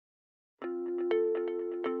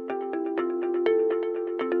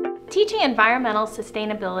Teaching environmental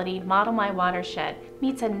sustainability Model My Watershed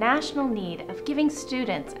meets a national need of giving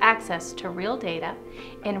students access to real data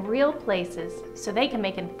in real places so they can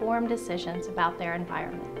make informed decisions about their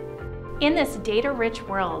environment. In this data-rich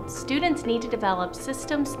world, students need to develop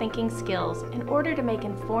systems thinking skills in order to make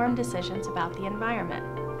informed decisions about the environment.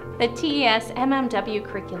 The TES MMW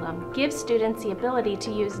curriculum gives students the ability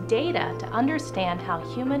to use data to understand how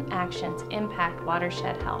human actions impact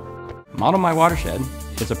watershed health. Model My Watershed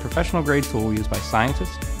is a professional grade tool used by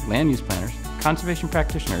scientists, land use planners, conservation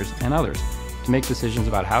practitioners, and others to make decisions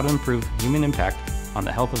about how to improve human impact on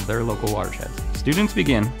the health of their local watersheds. Students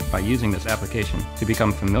begin by using this application to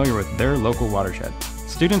become familiar with their local watershed.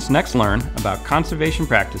 Students next learn about conservation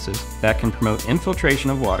practices that can promote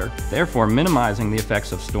infiltration of water, therefore minimizing the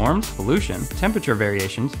effects of storms, pollution, temperature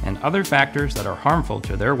variations, and other factors that are harmful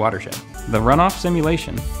to their watershed. The runoff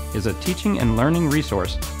simulation is a teaching and learning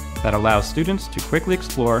resource that allows students to quickly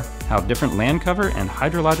explore how different land cover and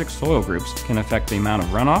hydrologic soil groups can affect the amount of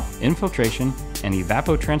runoff, infiltration, and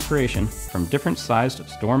evapotranspiration from different sized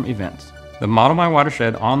storm events. The Model My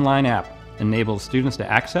Watershed online app enables students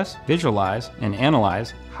to access, visualize, and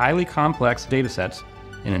analyze highly complex datasets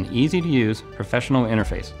in an easy-to-use professional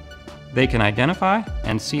interface. They can identify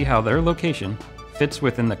and see how their location fits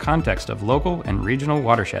within the context of local and regional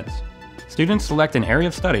watersheds. Students select an area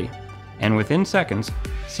of study and within seconds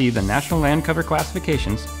see the national land cover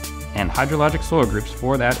classifications and hydrologic soil groups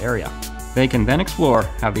for that area. They can then explore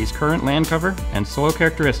how these current land cover and soil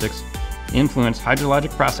characteristics influence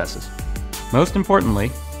hydrologic processes. Most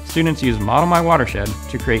importantly, students use Model My Watershed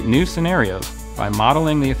to create new scenarios by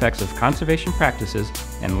modeling the effects of conservation practices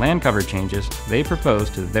and land cover changes they propose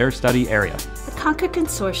to their study area. The Concord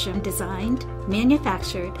Consortium designed,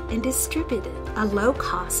 manufactured, and distributed a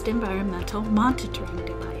low-cost environmental monitoring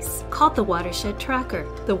device called the Watershed Tracker.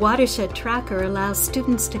 The Watershed Tracker allows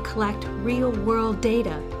students to collect real-world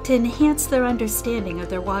data to enhance their understanding of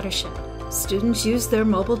their watershed. Students use their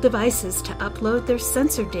mobile devices to upload their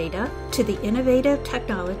sensor data to the Innovative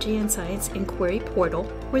Technology and Science Inquiry portal,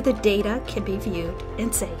 where the data can be viewed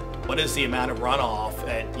and saved. What is the amount of runoff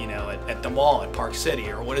at the mall at Park City,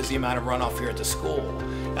 or what is the amount of runoff here at the school?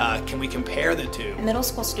 Can we compare the two? Middle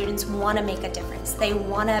school students want to make a difference. They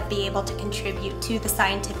want to be able to contribute to the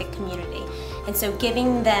scientific community. And so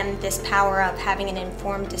giving them this power of having an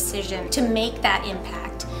informed decision to make that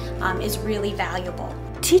impact is really valuable.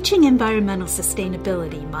 Teaching Environmental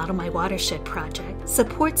Sustainability Model My Watershed project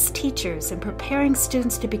supports teachers in preparing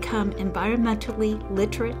students to become environmentally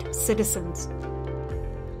literate citizens.